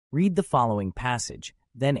Read the following passage,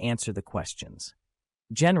 then answer the questions.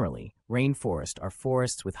 Generally, rainforests are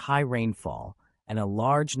forests with high rainfall and a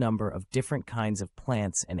large number of different kinds of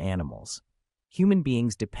plants and animals. Human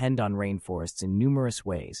beings depend on rainforests in numerous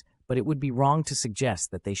ways, but it would be wrong to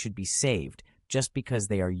suggest that they should be saved just because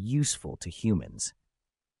they are useful to humans.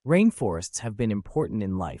 Rainforests have been important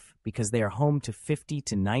in life because they are home to 50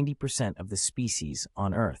 to 90% of the species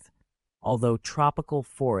on Earth, although tropical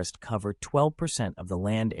forests cover 12% of the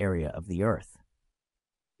land area of the Earth.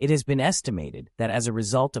 It has been estimated that as a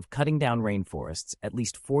result of cutting down rainforests, at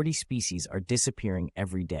least 40 species are disappearing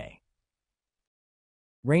every day.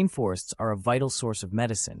 Rainforests are a vital source of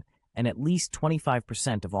medicine, and at least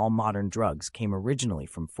 25% of all modern drugs came originally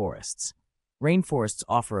from forests. Rainforests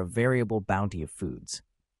offer a variable bounty of foods.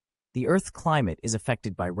 The Earth's climate is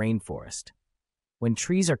affected by rainforest. When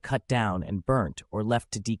trees are cut down and burnt or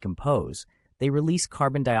left to decompose, they release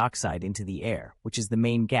carbon dioxide into the air, which is the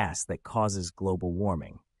main gas that causes global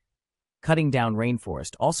warming. Cutting down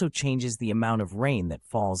rainforest also changes the amount of rain that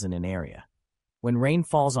falls in an area. When rain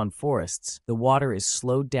falls on forests, the water is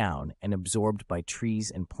slowed down and absorbed by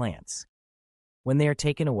trees and plants. When they are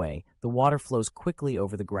taken away, the water flows quickly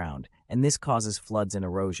over the ground, and this causes floods and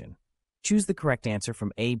erosion. Choose the correct answer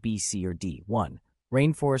from A, B, C, or D. 1.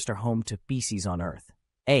 Rainforests are home to species on Earth.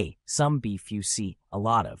 A. Some. B. Few. C. A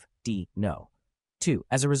lot of. D. No. 2.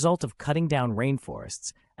 As a result of cutting down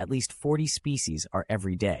rainforests, at least 40 species are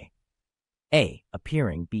every day. A.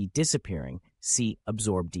 Appearing. B. Disappearing. C.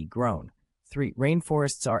 Absorbed. D. Grown. 3.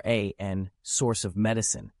 Rainforests are an source of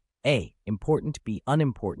medicine. A. Important. B.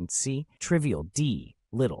 Unimportant. C. Trivial. D.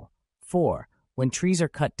 Little. 4. When trees are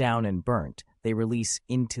cut down and burnt, they release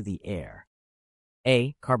into the air.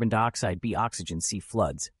 A. Carbon dioxide. B. Oxygen. C.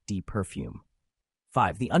 Floods. D. Perfume.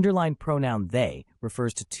 5. The underlined pronoun they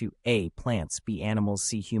refers to A. Plants. B. Animals.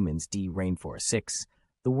 C. Humans. D. Rainforest. 6.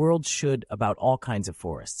 The world should about all kinds of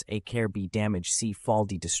forests. A. Care. B. Damage. C. Fall.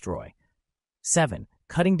 D. Destroy. 7.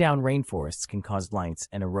 Cutting down rainforests can cause blights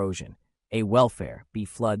and erosion. A. Welfare. B.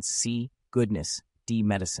 Floods. C. Goodness. D.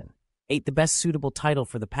 Medicine. 8. The best suitable title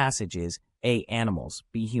for the passage is A. Animals.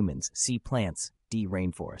 B. Humans. C. Plants. D.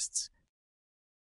 Rainforests.